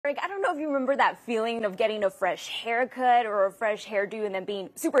break, I don't know if you remember that feeling of getting a fresh haircut or a fresh hairdo and then being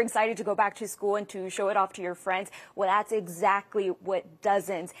super excited to go back to school and to show it off to your friends. Well, that's exactly what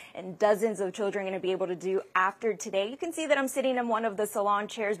dozens and dozens of children are going to be able to do after today. You can see that I'm sitting in one of the salon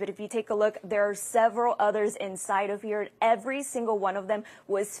chairs, but if you take a look, there are several others inside of here. Every single one of them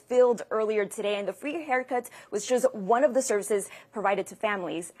was filled earlier today, and the free haircuts was just one of the services provided to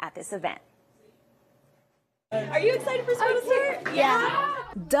families at this event. Are you excited for school to start? Yeah.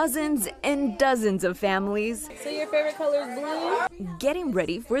 Dozens and dozens of families. So your favorite color is blue? Getting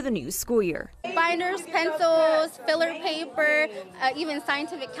ready for the new school year. Binders, pencils, filler paper, even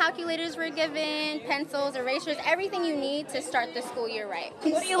scientific calculators were given, pencils, erasers, everything you need to start the school year right.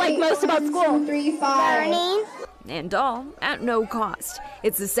 What do you like most about school? Learning. And all at no cost.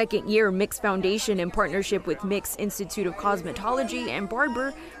 It's the second year Mix Foundation, in partnership with Mix Institute of Cosmetology and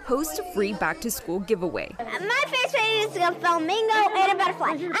Barber, hosts a free back-to-school giveaway. My favorite is a flamingo and a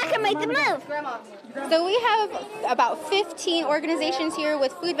butterfly. I can make them move. So we have about 15 organizations here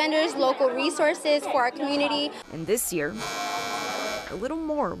with food vendors, local resources for our community. And this year, a little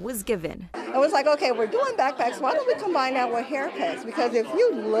more was given. I was like, okay, we're doing backpacks. Why don't we combine that with haircuts? Because if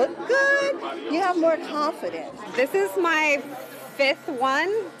you look good, you have more confidence. This is my 5th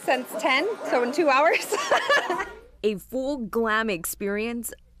one since 10, so in 2 hours. A full glam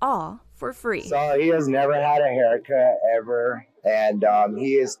experience, all for free. So he has never had a haircut ever, and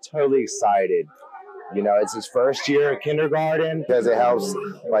he is totally excited. You know, it's his first year at kindergarten because it helps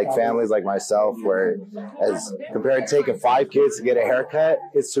like families like myself where as compared to taking 5 kids to get a haircut,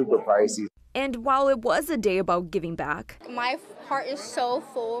 it's super pricey. And while it was a day about giving back, My heart is so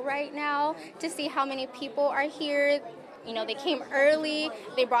full right now to see how many people are here. You know, they came early,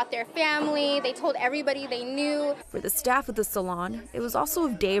 they brought their family, they told everybody they knew. for the staff of the salon, it was also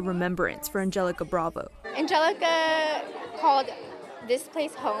a day of remembrance for Angelica Bravo. Angelica called this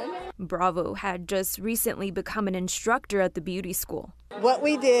place home. Bravo had just recently become an instructor at the beauty school. What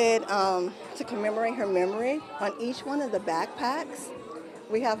we did to commemorate her memory, on each one of the backpacks,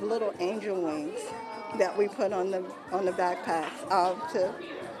 we have little angel wings that we put on the backpacks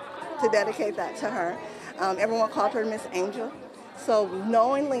to dedicate that to her. Everyone called her Miss Angel. So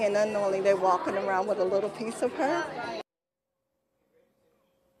knowingly and unknowingly, they're walking around with a little piece of her.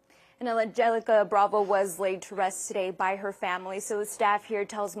 And Angelica Bravo was laid to rest today by her family, so the staff here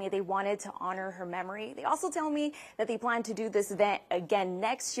tells me they wanted to honor her memory. They also tell me that they plan to do this event again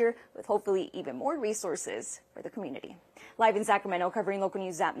next year with hopefully even more resources for the community. Live in Sacramento, covering local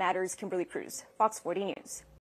news that matters, Kimberly Cruz, Fox 40 News.